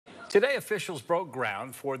Today, officials broke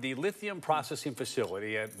ground for the lithium processing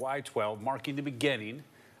facility at Y-12, marking the beginning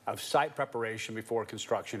of site preparation before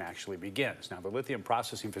construction actually begins. Now, the lithium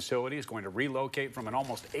processing facility is going to relocate from an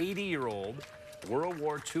almost 80-year-old World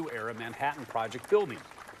War II-era Manhattan project building.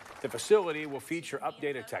 The facility will feature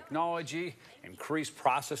updated technology, increase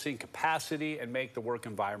processing capacity, and make the work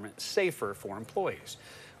environment safer for employees,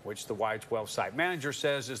 which the Y-12 site manager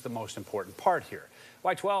says is the most important part here.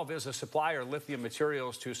 Y-12 is a supplier of lithium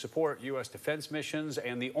materials to support U.S. defense missions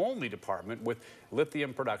and the only department with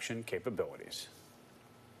lithium production capabilities.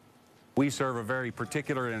 We serve a very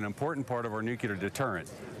particular and important part of our nuclear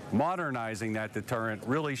deterrent. Modernizing that deterrent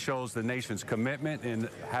really shows the nation's commitment in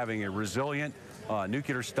having a resilient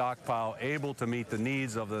nuclear stockpile able to meet the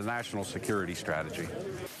needs of the national security strategy.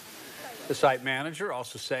 The site manager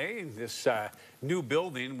also saying this new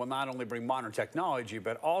building will not only bring modern technology,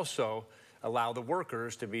 but also allow the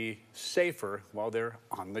workers to be safer while they're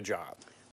on the job.